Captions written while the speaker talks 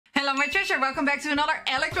Hello my treasure, welcome back to another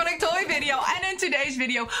electronic toy video, and in today's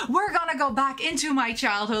video we're gonna go back into my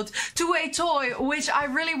childhood to a toy which I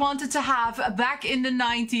really wanted to have back in the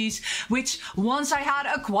 90s, which once I had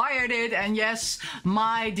acquired it, and yes,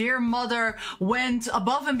 my dear mother went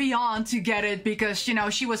above and beyond to get it because, you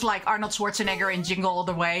know, she was like Arnold Schwarzenegger in Jingle All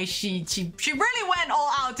the Way. She really went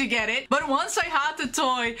all out to get it. But once I had the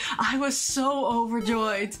toy, I was so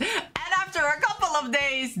overjoyed. And after a couple of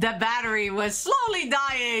days, the battery was slowly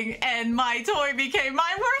dying and my toy became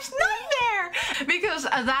my worst nightmare because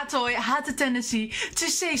that toy had the tendency to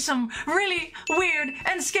say some really weird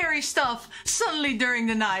and scary stuff suddenly during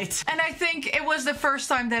the night. And I think it was the first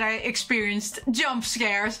time that I experienced jump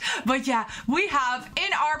scares. But yeah, we have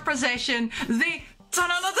in our possession the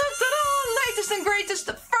latest and greatest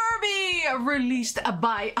Furby, released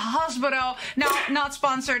by Hasbro. Now, not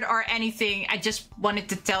sponsored or anything. I just wanted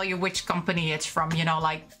to tell you which company it's from, you know,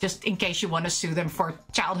 like just in case you want to sue them for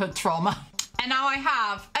childhood trauma. And now I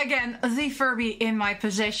have, again, the Furby in my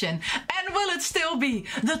possession. And will it still be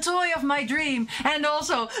the toy of my dream and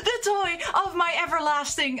also the toy of my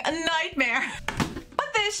everlasting nightmare?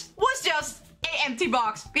 But this was just an empty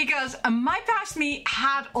box because my past me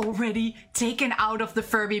had already taken out of the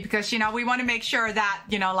Furby because, you know, we want to make sure that,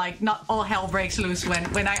 you know, like not all hell breaks loose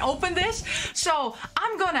when I open this. So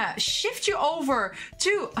I'm gonna shift you over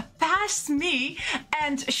to past me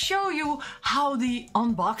and show you how the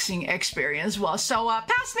unboxing experience was. So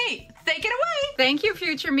past me, take it away. Thank you,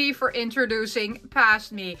 future me, for introducing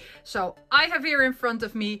past me. So I have here in front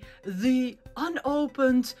of me the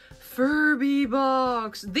unopened Furby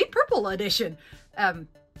box, the purple edition.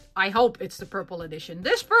 I hope it's the purple edition.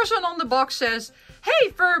 This person on the box says, "Hey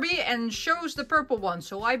Furby," and shows the purple one.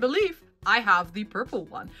 So I believe I have the purple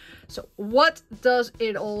one. So what does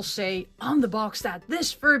it all say on the box that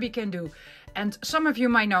this Furby can do? And some of you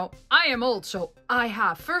might know I am old, so I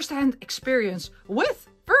have first-hand experience with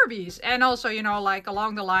Furbies. And also, you know, like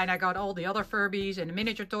along the line, I got all the other Furbies and the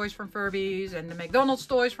miniature toys from Furbies and the McDonald's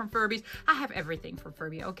toys from Furbies. I have everything from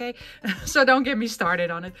Furby, okay? So don't get me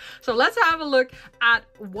started on it. So let's have a look at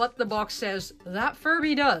what the box says that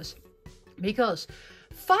Furby does. Because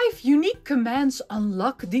 5 unique commands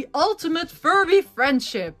unlock the ultimate Furby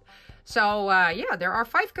friendship. So yeah, there are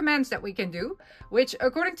 5 commands that we can do, which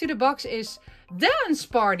according to the box is Dance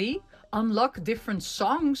Party, unlock different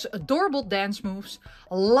songs, adorable dance moves,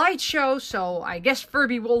 light show, so I guess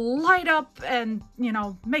Furby will light up and, you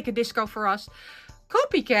know, make a disco for us.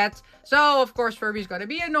 Copycat, so of course Furby's gonna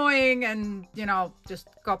be annoying and, you know, just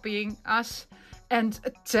copying us. And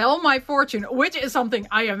tell my fortune, which is something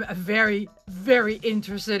I am very, very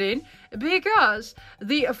interested in, because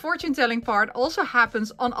the fortune telling part also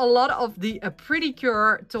happens on a lot of the Pretty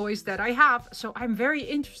Cure toys that I have. So I'm very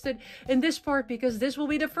interested in this part because this will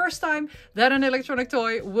be the first time that an electronic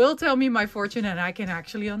toy will tell me my fortune and I can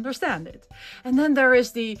actually understand it. And then there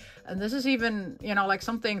is the, and this is even, you know, like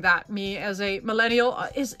something that me as a millennial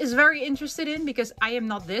is very interested in because I am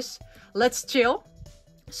not this. Let's chill.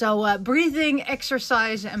 So breathing,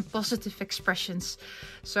 exercise, and positive expressions.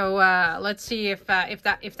 So let's see if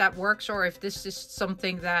that works, or if this is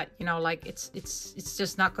something that, you know, like it's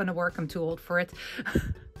just not gonna work. I'm too old for it.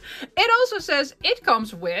 It also says it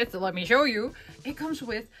comes with, let me show you, it comes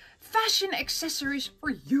with fashion accessories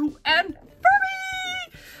for you and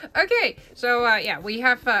Furby. Okay, so yeah, we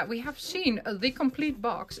have seen the complete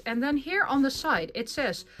box, and then here on the side it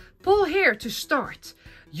says, pull here to start.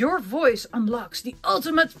 Your voice unlocks the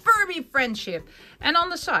ultimate Furby friendship. And on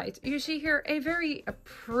the side, you see here a very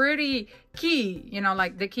pretty key. You know,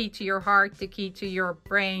 like the key to your heart, the key to your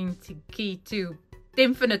brain, the key to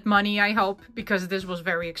infinite money, I hope, because this was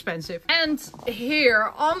very expensive. And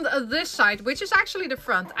here on this side, which is actually the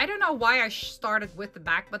front, I don't know why I started with the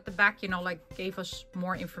back, but the back, you know, like gave us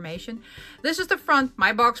more information. This is the front.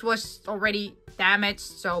 My box was already damaged,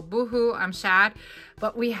 so boohoo, I'm sad.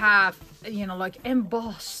 But we have, you know, like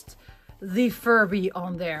embossed the Furby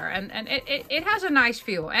on there, and it has a nice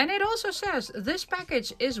feel. And it also says this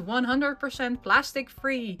package is 100% plastic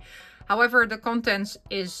free. However, the contents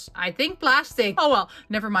is, I think, plastic. Oh well,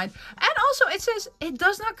 never mind. And also it says it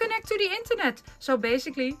does not connect to the internet. So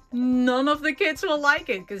basically, none of the kids will like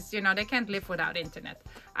it because, you know, they can't live without internet.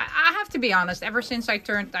 I have to be honest, ever since I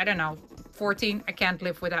turned, I don't know, 14, I can't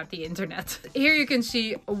live without the internet. Here you can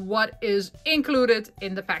see what is included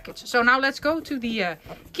in the package. So now let's go to the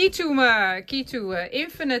key to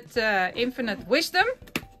infinite wisdom.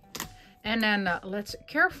 And then let's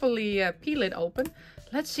carefully peel it open.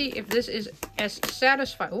 Let's see if this is as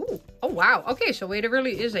satisfying. Oh wow. Okay, so it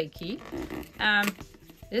really is a key.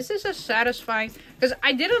 This is as satisfying because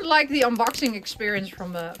I didn't like the unboxing experience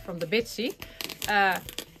from the Bitsy.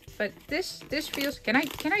 but this feels, can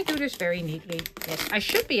I do this very neatly? Yes, I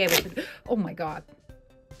should be able to. Oh my God.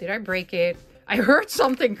 Did I break it? I heard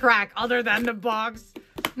something crack other than the box.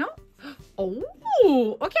 No?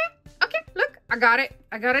 Oh, okay. Okay, look, I got it.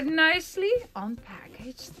 I got it nicely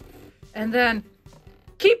unpackaged. And then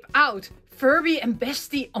keep out. Furby and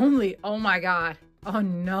bestie only. Oh my God. Oh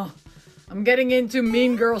no. I'm getting into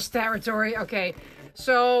Mean Girls territory. Okay,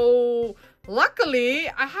 so luckily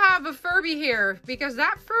I have a Furby here because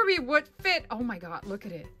that Furby would fit. Oh my God, look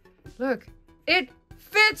at it. Look, it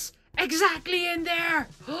fits exactly in there.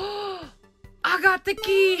 I got the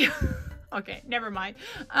key. Okay, never mind.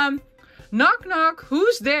 Knock knock,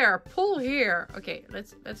 who's there? Pull here. Okay,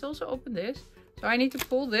 let's also open this. So I need to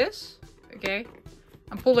pull this. Okay,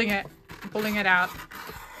 I'm pulling it. I'm pulling it out.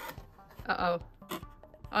 Uh-oh.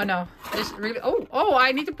 Oh no, this really, oh,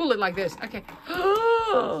 I need to pull it like this. Okay.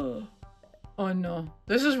 Oh no,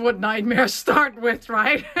 this is what nightmares start with,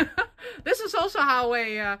 right? This is also how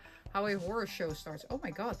a horror show starts. Oh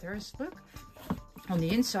my God, there's, look, on the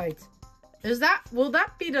inside. Will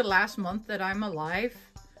that be the last month that I'm alive?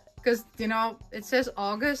 Because, you know, it says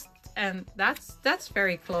August and that's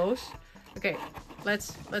very close. Okay,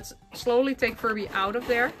 let's slowly take Furby out of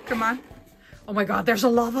there. Come on. Oh my God, there's a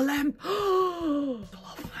lava lamp. Oh, the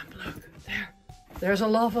lava lamp, look, there. There's a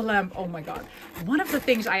lava lamp. Oh my God. One of the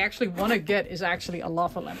things I actually want to get is actually a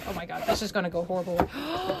lava lamp. Oh my God, this is going to go horrible.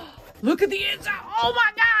 Look at the inside. Oh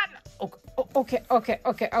my God. Okay.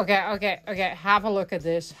 Have a look at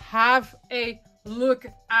this. Have a look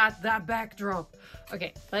at that backdrop.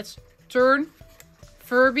 Okay, let's turn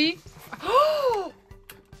Furby.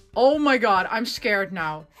 Oh my God, I'm scared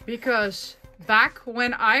now because back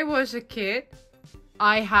when I was a kid,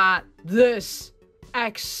 I had this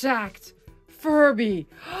exact Furby.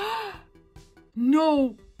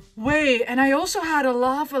 No way. And I also had a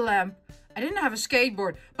lava lamp. I didn't have a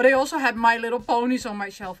skateboard, but I also had My Little Ponies on my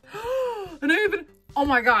shelf. And I even, oh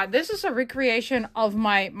my God, this is a recreation of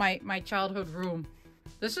my childhood room.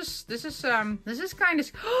 This is kind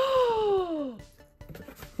of,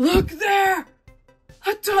 look there.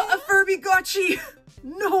 A Furby gotchi.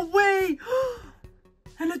 No way.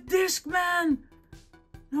 And a Discman.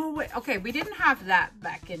 No way. Okay, we didn't have that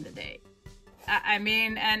back in the day. I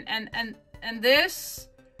mean, and this,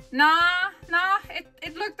 nah,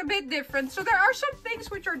 it looked a bit different. So there are some things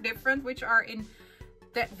which are different, which are in,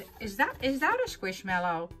 is that a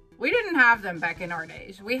Squishmallow? We didn't have them back in our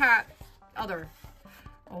days. We had other,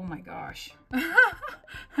 oh my gosh.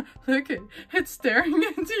 Look at it's staring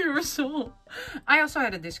into your soul. I also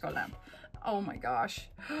had a disco lamp. Oh my gosh.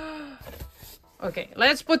 Okay,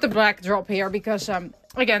 let's put the backdrop here because,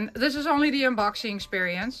 again, this is only the unboxing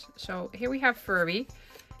experience. So here we have Furby.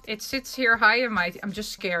 It sits here high and mighty. I'm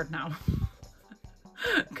just scared now.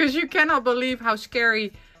 Because you cannot believe how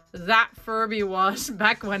scary that Furby was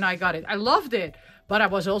back when I got it. I loved it, but I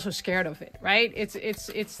was also scared of it, right?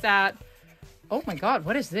 It's that, oh my God,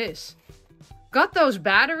 what is this? Got those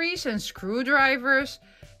batteries and screwdrivers.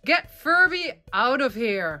 Get Furby out of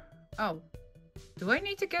here. Oh. Do I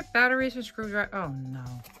need to get batteries and screwdrivers? Oh no.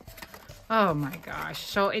 Oh my gosh.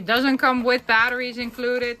 So it doesn't come with batteries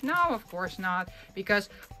included? No, of course not. Because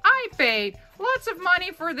I paid lots of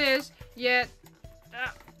money for this, yet...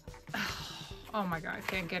 oh my God, I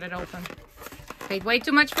can't get it open. Paid way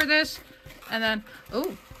too much for this. And then,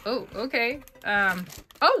 oh, okay.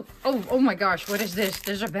 Oh my gosh, what is this?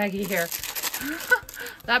 There's a baggie here.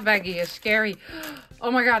 That baggie is scary.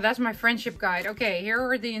 Oh my God, that's my friendship guide. Okay, here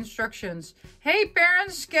are the instructions. Hey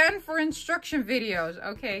parents, scan for instruction videos.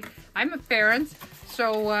 Okay, I'm a parent,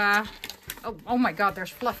 so oh my God,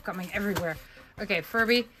 there's fluff coming everywhere. Okay,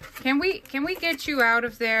 Furby, can we get you out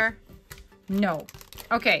of there? No.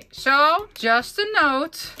 Okay, so just a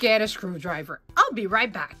note, get a screwdriver. I'll be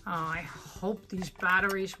right back. Oh, I hope these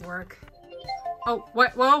batteries work. Oh,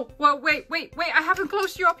 wait, whoa, wait, I haven't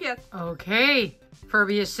closed you up yet. Okay,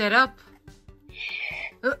 Furby is set up.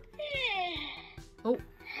 Oh.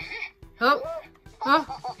 Fur,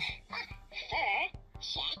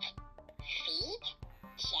 check. Feet,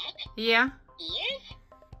 check. Yeah. Ears,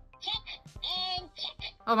 check. And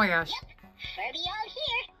check. Oh my gosh. Yep, Furby all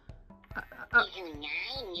here. Is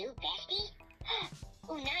Unai new bestie?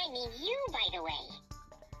 Unai means you, by the way.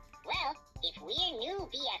 Well, if we're new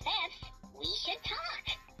BFFs, we should talk.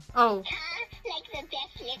 Oh. Ka, like the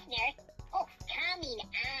best listener. Oh, Ka mean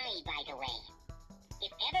I, by the way.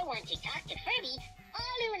 If ever want to talk to Furby,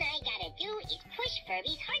 all Unai gotta do is push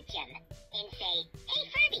Furby's heart gem and say, hey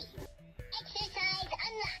Furby, exercise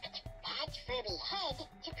unlocked. Pat Furby head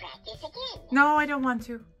to practice again. No, I don't want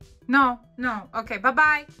to. No. Okay,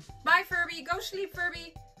 bye-bye. Bye, Furby. Go sleep,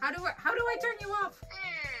 Furby. How do I turn you off?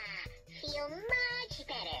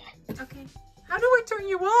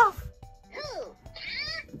 off. Who?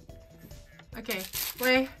 Okay,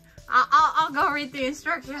 wait. I'll go read the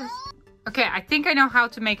instructions. Okay, I think I know how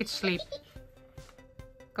to make it sleep.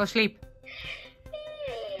 Go sleep.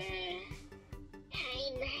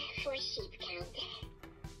 Time for sheep count.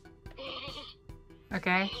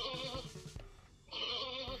 Okay.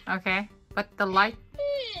 Okay, but the light...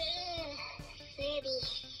 Furby,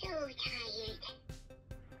 so tired.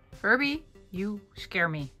 Furby, you scare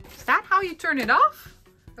me. Is that how you turn it off?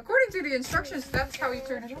 According to the instructions, that's how you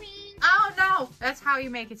turn it off. Oh no, that's how you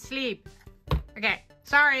make it sleep. Okay,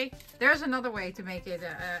 sorry. There's another way to make it.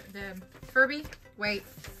 Furby, wait,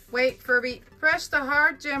 Furby. Press the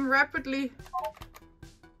hard gem rapidly.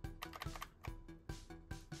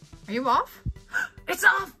 Are you off? It's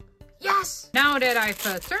off! Yes! Now that I've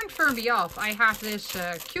turned Furby off, I have this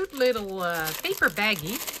cute little paper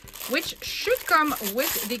baggie, which should come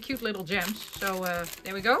with the cute little gems. So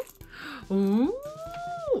there we go. Ooh!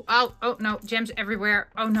 Oh no, gems everywhere.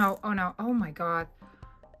 Oh no, oh my god.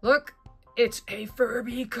 Look, it's a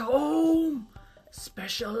Furby comb!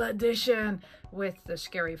 Special edition with the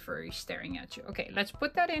scary furry staring at you. Okay, let's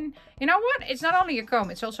put that in. You know what? It's not only a comb,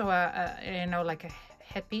 it's also you know, like a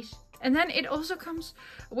headpiece. And then it also comes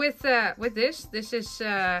with this. This is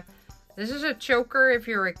a choker if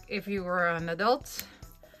you were an adult,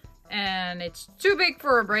 and it's too big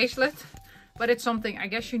for a bracelet, but it's something I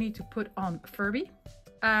guess you need to put on Furby.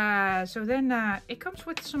 So then it comes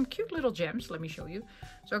with some cute little gems. Let me show you.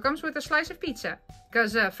 So it comes with a slice of pizza,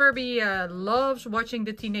 because Furby loves watching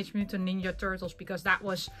the Teenage Mutant Ninja Turtles, because that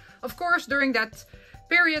was, of course, during that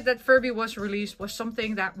period that Furby was released, was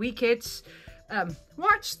something that we kids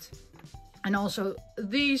watched. And also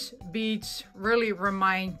these beads really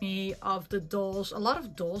remind me of the dolls. A lot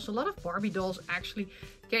of Barbie dolls actually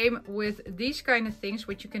came with these kind of things,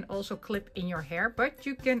 which you can also clip in your hair, but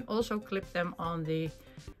you can also clip them on the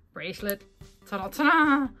bracelet.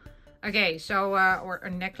 Ta-da-ta-da! Okay, so, or a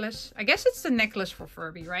necklace. I guess it's the necklace for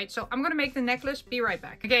Furby, right? So I'm gonna make the necklace, be right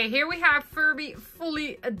back. Okay, here we have Furby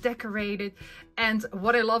fully decorated. And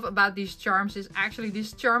what I love about these charms is actually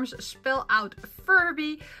these charms spell out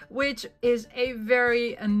Furby, which is a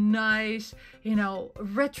very nice, you know,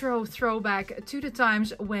 retro throwback to the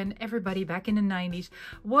times when everybody back in the 90s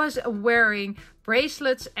was wearing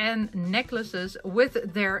bracelets and necklaces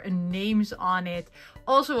with their names on it.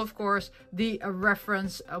 Also, of course, the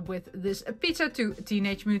reference with this pizza to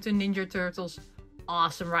Teenage Mutant Ninja Turtles.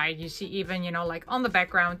 Awesome, right? You see even, you know, like on the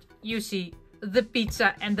background, you see the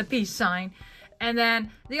pizza and the peace sign. And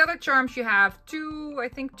then the other charms, you have I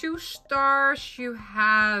think two stars, you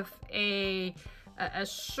have a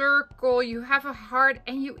circle, you have a heart,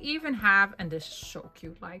 and you even have, and this is so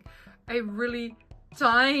cute, like a really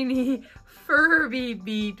tiny Furby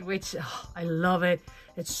bead, which I love it.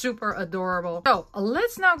 It's super adorable. So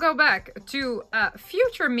let's now go back to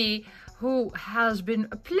future me, who has been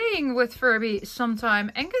playing with Furby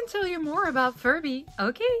sometime and can tell you more about Furby.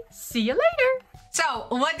 Okay, see you later. So,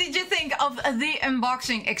 what did you think of the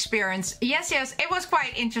unboxing experience? Yes, it was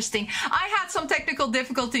quite interesting. I had some technical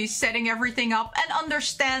difficulties setting everything up and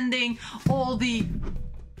understanding all the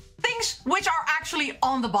things which are actually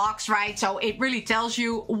on the box, right? So it really tells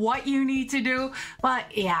you what you need to do.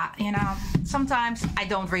 But yeah, you know, sometimes I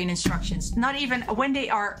don't read instructions, not even when they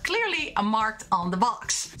are clearly marked on the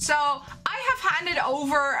box. So I have handed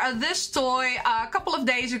over this toy a couple of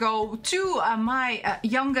days ago to my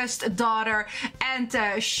youngest daughter,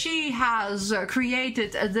 and she has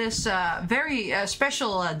created this very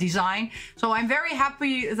special design. So I'm very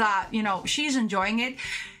happy that, you know, she's enjoying it.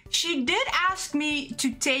 She did ask me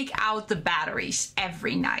to take out the batteries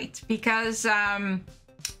every night because, I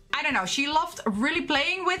don't know, she loved really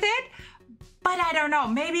playing with it, but I don't know,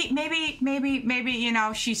 maybe, you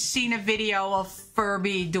know, she's seen a video of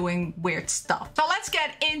Furby doing weird stuff. So let's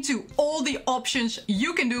get into all the options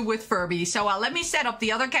you can do with Furby. So let me set up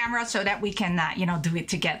the other camera so that we can, you know, do it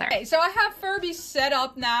together. Okay, so I have Furby set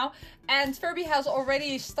up now. And Furby has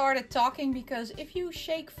already started talking, because if you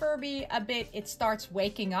shake Furby a bit, it starts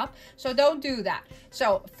waking up. So don't do that.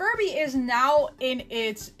 So Furby is now in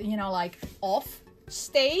its, you know, like off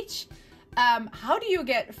stage. How do you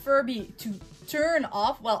get Furby to turn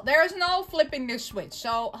off? Well, there's no flipping the switch.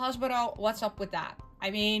 So Hasbro, what's up with that? I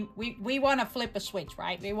mean, we want to flip a switch,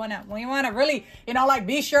 right? We want to really, you know, like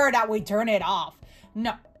be sure that we turn it off.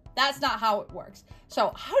 No, that's not how it works.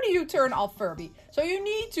 So how do you turn off Furby? So you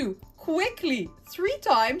need to quickly 3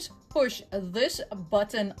 times push this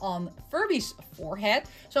button on Furby's forehead.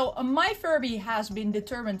 So my Furby has been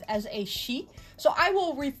determined as a she. So I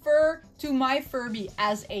will refer to my Furby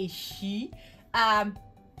as a she.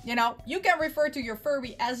 You know, you can refer to your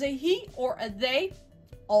Furby as a he or a they.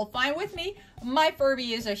 all fine with me. My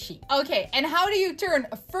Furby is a she. Okay, and how do you turn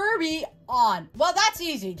Furby on? Well, that's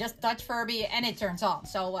easy. Just touch Furby and it turns on.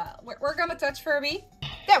 So we're gonna touch Furby.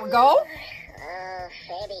 There we go. Oh,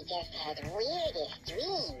 Furby just had weirdest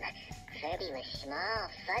dream. Furby was small,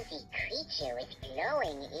 fuzzy creature with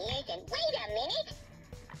glowing ears and... Wait a minute!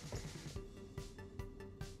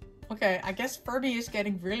 Okay, I guess Furby is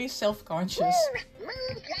getting really self-conscious. Move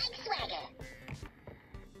like swagger.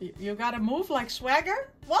 You gotta move like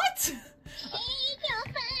swagger? What? Shake your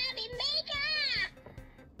Furby makeup!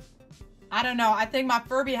 I don't know. I think my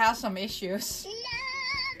Furby has some issues.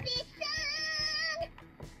 Love this song!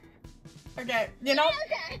 Okay, you know,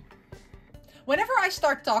 whenever I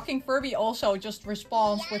start talking, Furby also just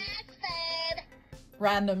responds with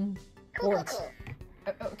random words.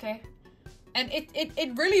 Okay. And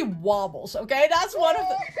it really wobbles, okay? That's one of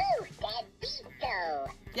the... That beat though.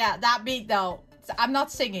 Yeah, that beat though. I'm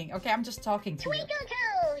not singing, okay? I'm just talking to you. Twinkle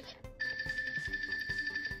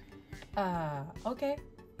toes. Okay.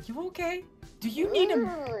 You okay? Do you need a...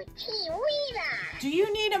 Chihuahua. Do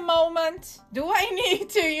you need a moment? Do I need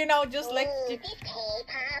to, you know, just like... This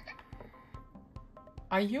K-pop.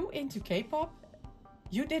 Are you into K-pop?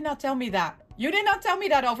 You did not tell me that. You did not tell me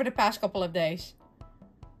that over the past couple of days.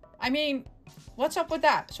 I mean, what's up with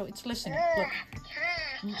that? So it's listening. Look.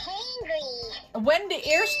 Hangry. When the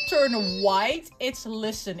ears turn white, it's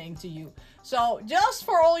listening to you. So just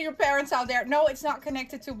for all your parents out there, no, it's not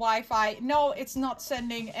connected to Wi-Fi. No, it's not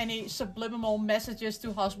sending any subliminal messages to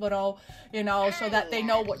Hasbro, you know, so that they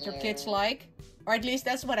know what your kids like. Or at least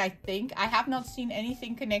that's what I think. I have not seen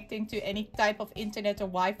anything connecting to any type of internet or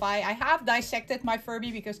Wi-Fi. I have dissected my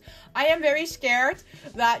Furby because I am very scared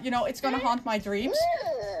that, you know, it's gonna haunt my dreams.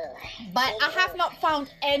 But I have not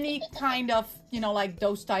found any kind of, you know, like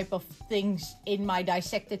those type of things in my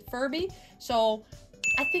dissected Furby. So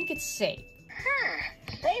I think it's safe.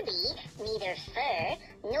 Furby, neither fur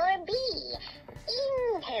nor bee.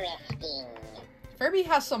 Interesting. Furby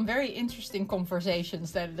has some very interesting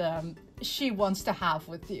conversations that she wants to have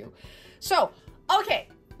with you. So, okay,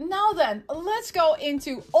 now then, let's go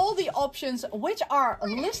into all the options which are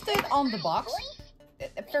listed on the box.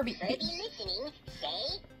 Furby. Furby listening,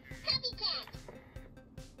 say Copycat.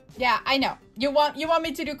 Yeah, I know. You want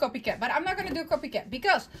me to do Copycat, but I'm not going to do Copycat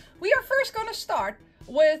because we are first going to start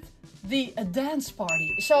with the dance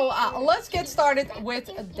party. So let's get started with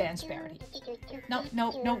a dance party.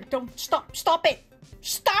 No, don't stop it.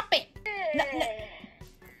 Stop it. No.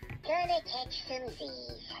 Gonna catch some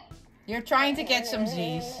Z's. You're trying to get some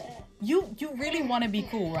Z's. You really want to be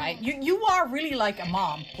cool, right? You are really like a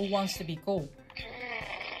mom who wants to be cool.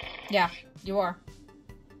 Yeah, you are.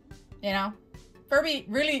 You know? Furby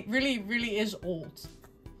really is old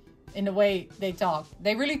in the way they talk.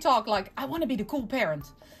 They really talk like, I want to be the cool parent.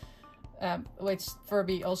 Which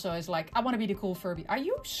Furby also is like, I want to be the cool Furby. Are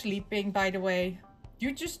you sleeping, by the way?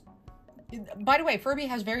 By the way, Furby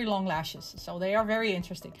has very long lashes, so they are very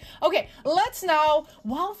interesting. Okay, let's now,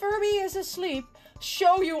 while Furby is asleep,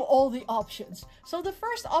 show you all the options. So the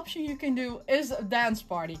first option you can do is a dance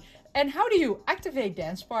party. And how do you activate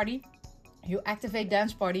dance party? You activate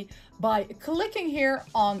dance party by clicking here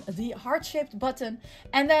on the heart-shaped button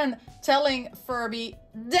and then telling Furby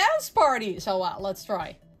dance party. So let's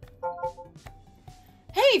try.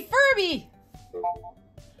 Hey Furby!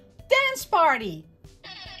 Dance party!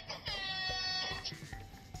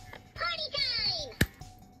 Party time!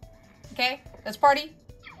 Okay, let's party.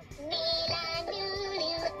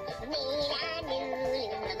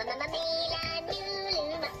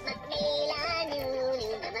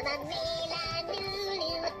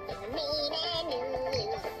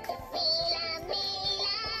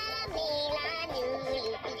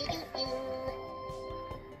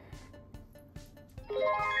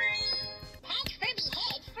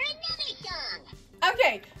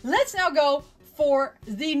 Okay, let's now go for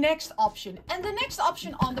the next option. And the next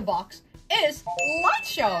option on the box is light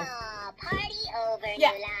show. Oh, party over,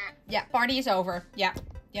 yeah. Lula. Yeah, party is over. Yeah,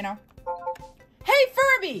 you know. Hey,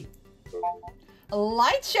 Furby!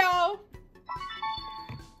 Light show.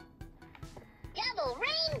 Double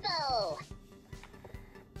rainbow.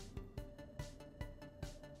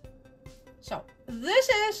 So, this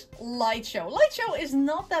is light show. Light show is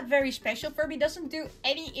not that very special. Furby doesn't do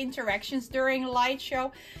any interactions during light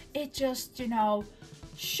show. It just, you know,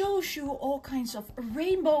 shows you all kinds of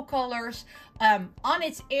rainbow colors on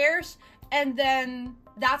its ears. And then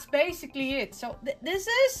that's basically it. So, this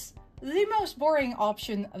is the most boring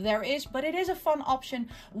option there is. But it is a fun option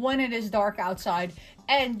when it is dark outside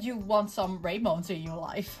and you want some rainbows in your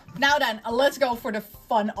life. Now then, let's go for the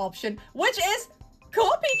fun option, which is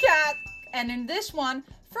Copycat. And in this one,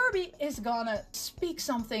 Furby is gonna speak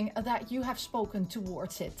something that you have spoken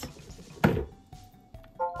towards it.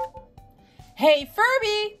 Hey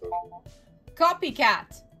Furby!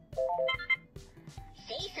 Copycat!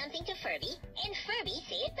 Say something to Furby, and Furby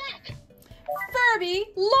say it back. Furby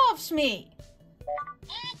loves me!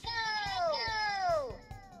 Echo!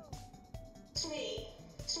 Sweet,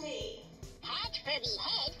 sweet. Pat Furby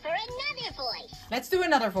head for another voice. Let's do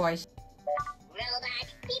another voice. Robot,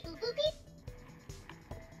 beep boop boop beep.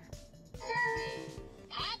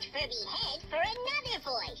 Pat Furby head for another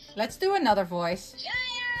voice. Let's do another voice.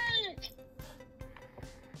 Giant!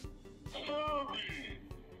 Furby!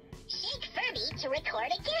 Shake Furby to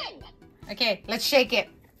record again. Okay, let's shake it.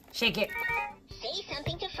 Shake it. Say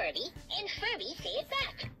something to Furby, and Furby say it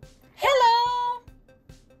back. Hello!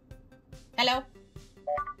 Hello?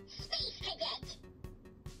 Space Cadet!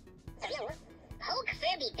 Poke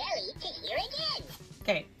Furby belly to hear again.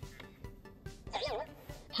 Okay,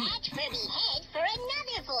 Pat Furby head for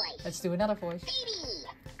another voice. let's do another voice.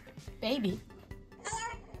 Baby! Baby.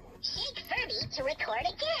 Shake Furby to record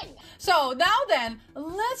again. So now then,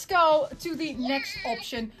 let's go to the next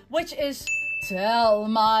option, which is tell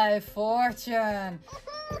my fortune.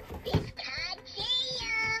 This card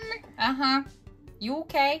jam. Uh-huh. You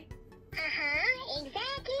okay?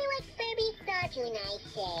 Exactly what Furby thought you might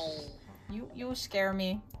say. You scare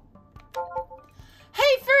me.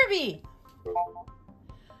 Hey Furby!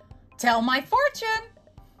 Tell my fortune.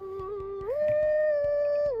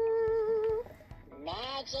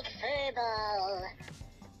 Magic Furball.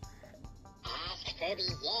 Ask Furby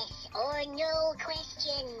yes or no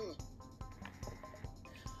question.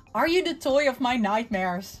 Are you the toy of my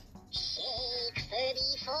nightmares? Shake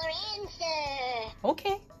Furby for answer.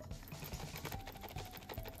 Okay.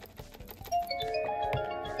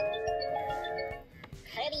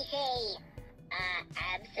 Furby say,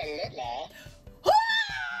 absolutely. Oh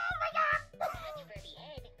my god! Ask Furby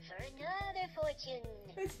head for another fortune.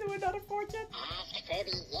 Let's do another fortune. Ask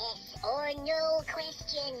Furby yes or no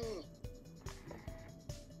question.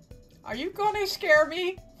 Are you gonna scare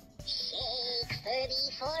me? Shake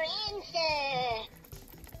Furby for answer.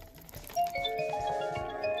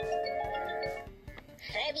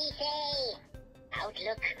 Furby say,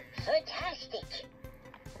 outlook fantastic.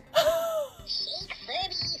 Shake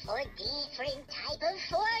Furby for different type of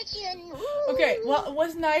fortune. Woo! Okay, well, it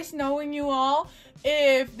was nice knowing you all.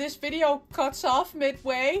 If this video cuts off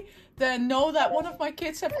midway, then know that one of my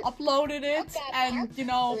kids have uploaded it and, you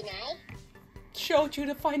know, Unai, showed you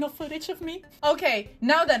the final footage of me. Okay,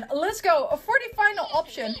 now then, let's go for the final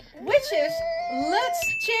option, which is let's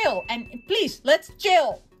chill. And please, let's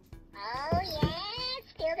chill. oh yeah,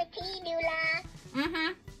 spill the tea, Nula.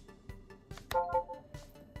 Mm-hmm.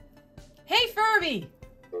 Hey, Furby.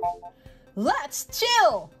 Let's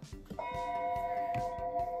chill.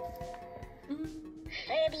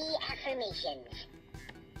 Furby affirmations.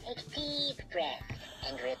 Take deep breath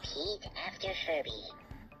and repeat after Furby.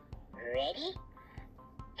 Ready?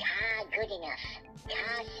 Car good enough,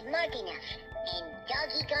 car smart enough, and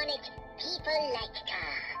doggone it, people like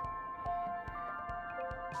car.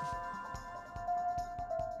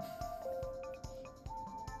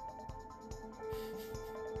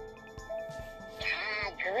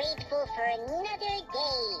 Car grateful for another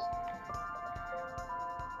day.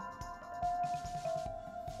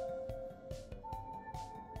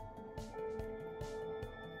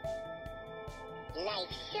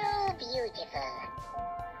 Life's so beautiful.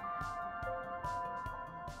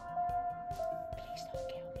 Please don't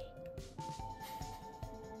kill me.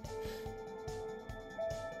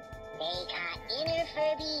 Make our inner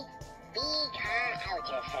Furby, be our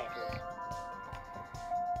outer Furby.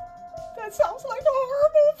 That sounds like a horror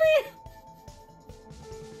movie.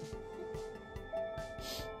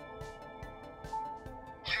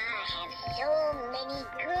 Car have so many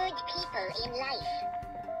good people in life.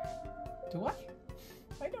 Do I?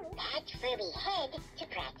 I don't know. Pat Furby head to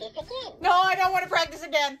practice again. No, I don't want to practice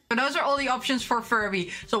again. So those are all the options for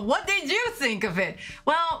Furby. So what did you think of it?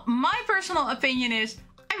 Well, my personal opinion is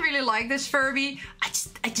I really like this Furby.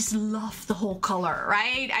 I just love the whole color,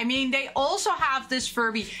 right? I mean, they also have this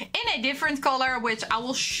Furby in a different color, which I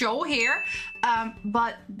will show here.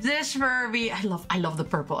 But this Furby, I love the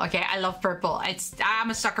purple. Okay, I love purple.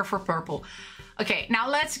 I'm a sucker for purple. Okay, now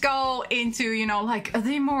let's go into, you know, like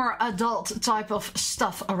the more adult type of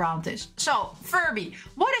stuff around this. So, Furby.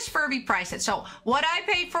 What is Furby priced at? So, what I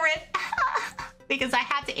paid for it, because I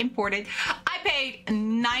had to import it, I paid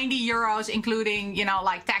 90 euros, including, you know,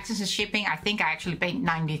 like taxes and shipping. I think I actually paid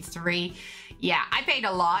 93. Yeah, I paid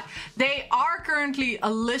a lot. They are currently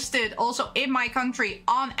listed also in my country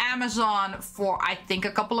on Amazon for, I think,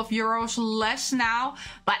 a couple of euros less now.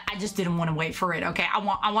 But I just didn't want to wait for it, okay?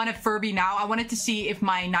 I wanted Furby now. I wanted to see if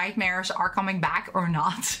my nightmares are coming back or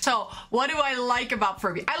not. So what do I like about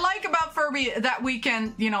Furby? I like about Furby that we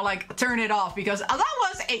can, you know, like turn it off, because that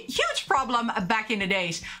was a huge problem back in the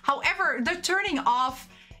days. However, the turning off,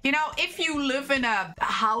 you know, if you live in a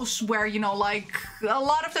house where, you know, like a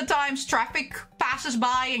lot of the times traffic passes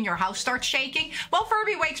by and your house starts shaking, well,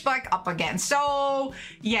 Furby wakes back up again. So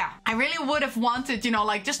yeah, I really would have wanted, you know,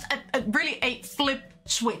 like just really a flip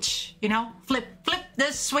switch, you know, flip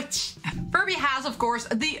the switch. Furby has, of course,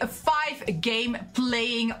 the 5 game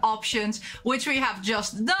playing options, which we have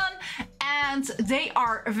just done, and they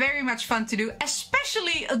are very much fun to do.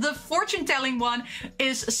 Especially the fortune telling one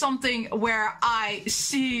is something where I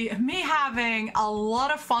see me having a lot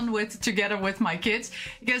of fun with together with my kids,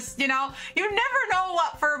 because, you know, you never know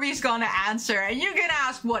what Furby's gonna answer, and you can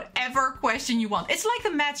ask whatever question you want. It's like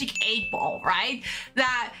the magic 8-ball, right?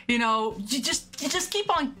 That, you know, you just keep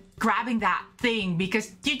on grabbing that thing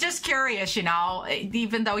because you're just curious, you know,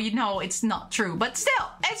 even though you know it's not true, but still,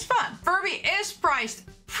 it's fun. Furby is priced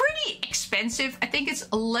pretty expensive. I think it's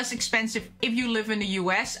less expensive if you live in the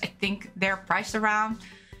US. I think they're priced around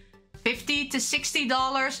 $50 to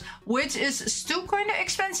 $60, which is still kind of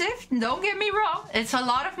expensive. Don't get me wrong, it's a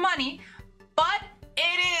lot of money, but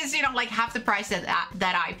it is, you know, like half the price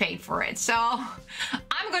that I paid for it. So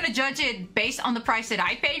I'm gonna judge it based on the price that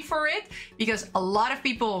I paid for it, because a lot of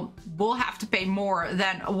people will have to pay more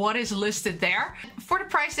than what is listed there. For the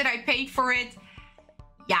price that I paid for it,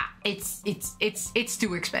 yeah, it's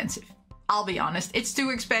too expensive. I'll be honest, it's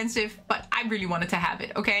too expensive, but I really wanted to have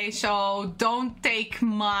it, okay? So don't take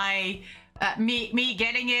my me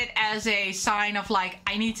getting it as a sign of like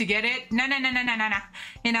I need to get it. No.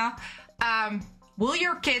 You know, will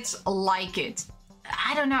your kids like it?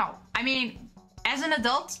 I don't know. I mean, as an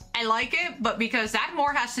adult, I like it, but because that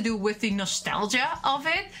more has to do with the nostalgia of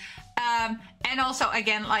it. And also,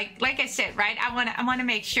 again, like I said, right? I want to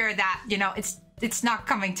make sure that, you know, it's not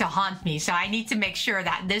coming to haunt me. So I need to make sure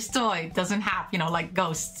that this toy doesn't have, you know, like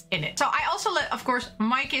ghosts in it. So I also let, of course,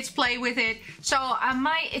 my kids play with it. So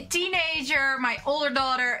my teenager, my older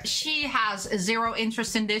daughter, she has 0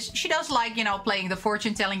 interest in this. She does like, you know, playing the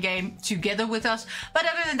fortune telling game together with us. But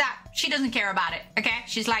other than that, she doesn't care about it. Okay.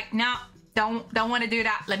 She's like, no, don't want to do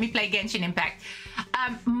that. Let me play Genshin Impact.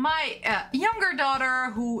 My younger daughter,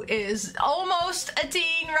 who is almost a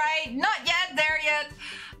teen, right? Not yet there yet.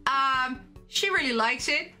 She really likes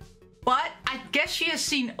it, but I guess she has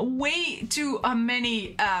seen way too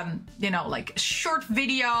many, you know, like short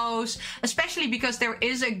videos, especially because there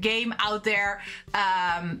is a game out there,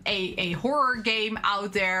 a horror game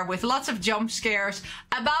out there with lots of jump scares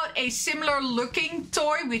about a similar looking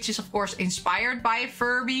toy, which is of course inspired by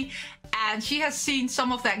Furby. And she has seen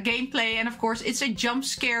some of that gameplay, and of course it's a jump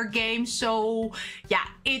scare game, so yeah,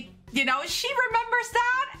 you know, she remembers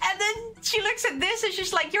that, and then she looks at this and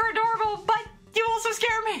she's like, you're adorable, but you also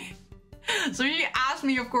scare me. So she asked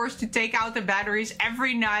me, of course, to take out the batteries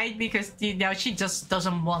every night because, you know, she just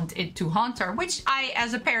doesn't want it to haunt her, which I,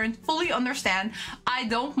 as a parent, fully understand. I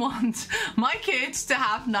don't want my kids to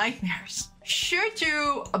have nightmares. Should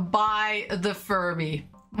you buy the Furby?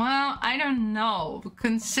 Well, I don't know,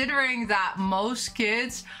 considering that most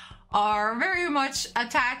kids are very much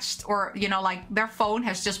attached, or, you know, like their phone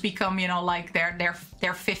has just become, you know, like their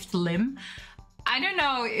 5th limb. I don't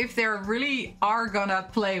know if they really are gonna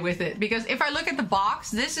play with it, because if I look at the box,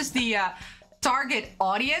 this is the target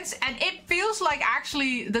audience, and it feels like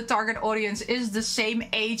actually the target audience is the same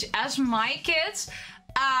age as my kids.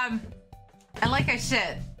 And like I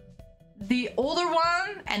said, the older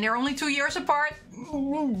one, and they're only 2 years apart,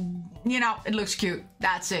 you know, it looks cute.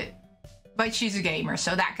 That's it. But she's a gamer,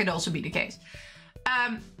 so that could also be the case.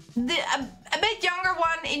 A bit younger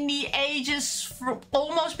one in the ages for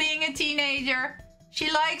almost being a teenager, she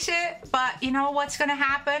likes it, but you know what's gonna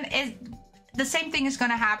happen is the same thing is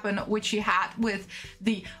gonna happen which she had with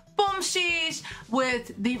the Boomsies,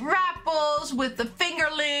 with the Rapples, with the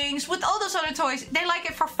Fingerlings, with all those other toys. They like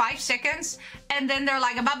it for 5 seconds, and then they're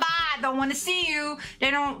like, bye-bye, don't want to see you.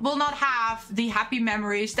 They will not have the happy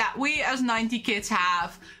memories that we as 90 kids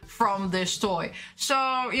have from this toy.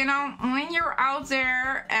 So, you know, when you're out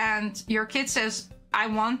there and your kid says, I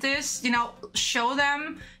want this, you know, show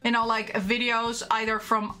them, you know, like videos either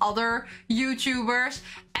from other YouTubers,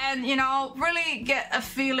 and, you know, really get a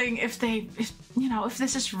feeling if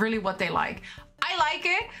this is really what they like. I like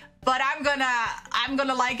it, but I'm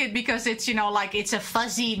gonna like it because it's, you know, like it's a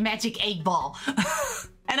fuzzy magic 8-ball.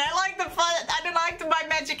 And I like the fun. I like my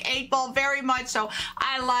magic 8-ball very much. So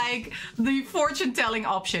I like the fortune telling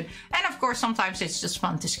option. And of course, sometimes it's just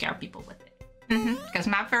fun to scare people with it. Because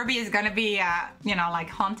my Furby is gonna be, you know, like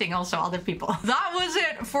haunting also other people. That was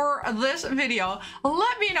it for this video.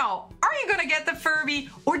 Let me know, are you gonna get the Furby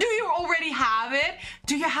or do you already have it?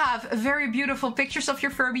 Do you have very beautiful pictures of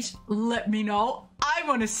your Furbies? Let me know. I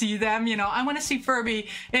wanna see them, you know. I wanna see Furby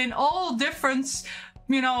in all different,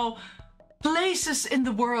 you know, places in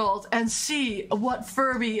the world and see what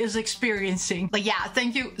Furby is experiencing. But yeah,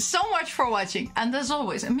 thank you so much for watching. And as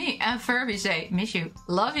always, me and Furby say, miss you,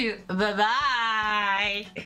 love you, bye-bye.